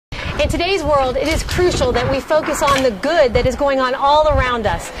In today's world, it is crucial that we focus on the good that is going on all around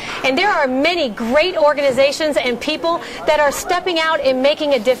us. And there are many great organizations and people that are stepping out and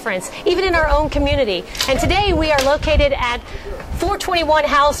making a difference, even in our own community. And today we are located at 421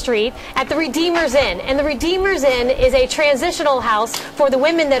 Howell Street at the Redeemer's Inn. And the Redeemer's Inn is a transitional house for the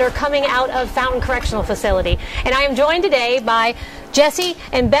women that are coming out of Fountain Correctional Facility. And I am joined today by Jesse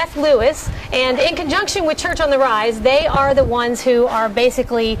and Beth Lewis, and in conjunction with Church on the Rise, they are the ones who are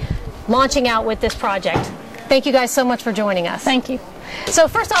basically launching out with this project. Thank you guys so much for joining us. Thank you. So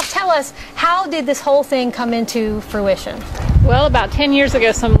first off, tell us, how did this whole thing come into fruition? Well, about 10 years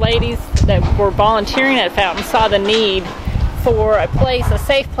ago, some ladies that were volunteering at Fountain saw the need for a place, a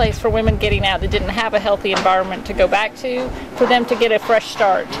safe place for women getting out that didn't have a healthy environment to go back to, for them to get a fresh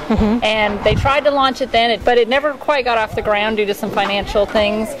start. And they tried to launch it then, but it never quite got off the ground due to some financial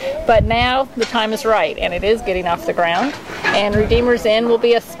things. But now the time is right, and it is getting off the ground. And Redeemer's Inn will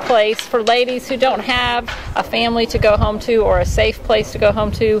be a place for ladies who don't have a family to go home to or a safe place to go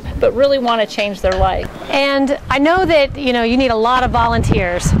home to, but really want to change their life. And I know that you need a lot of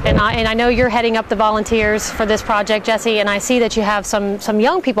volunteers, and I know you're heading up the volunteers for this project, Jesse, and I see that you have some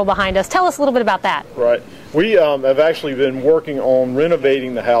young people behind us. Tell us a little bit about that. Right. We have actually been working on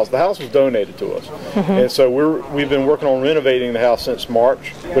renovating the house. The house was donated to us, and so we've been working on renovating the house since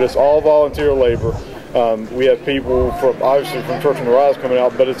March, but it's all volunteer labor. We have people obviously from Church on the Rise coming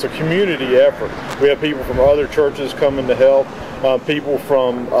out, but it's a community effort. We have people from other churches coming to help. People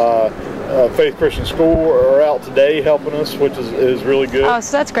from Faith Christian School are out today helping us, which is really good. Oh,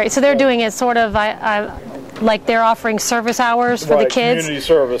 so that's great. So they're doing it sort of like they're offering service hours for the kids? Community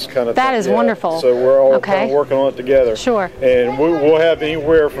service kind of thing. That is wonderful. So we're all kind of working on it together. Sure. And we'll have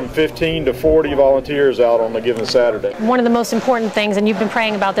anywhere from 15 to 40 volunteers out on a given Saturday. One of the most important things, and you've been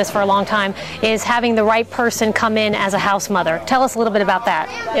praying about this for a long time, is having the right person come in as a house mother. Tell us a little bit about that.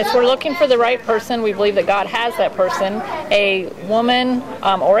 Yes, we're looking for the right person. We believe that God has that person, a woman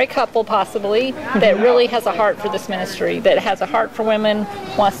or a couple possibly, that really has a heart for this ministry, that has a heart for women,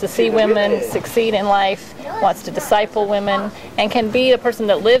 wants to see women succeed in life, wants to disciple women, and can be a person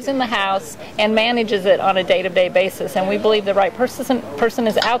that lives in the house and manages it on a day-to-day basis. And we believe the right person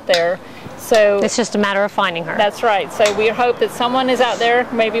is out there. So it's just a matter of finding her. That's right. So we hope that someone is out there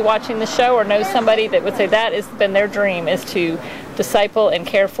maybe watching the show or knows somebody that would say that has been their dream, is to disciple and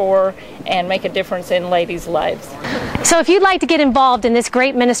care for and make a difference in ladies' lives. So if you'd like to get involved in this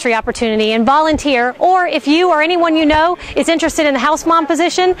great ministry opportunity and volunteer, or if you or anyone you know is interested in the house mom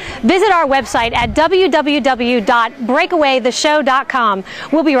position, visit our website at www.breakawaytheshow.com.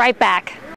 We'll be right back.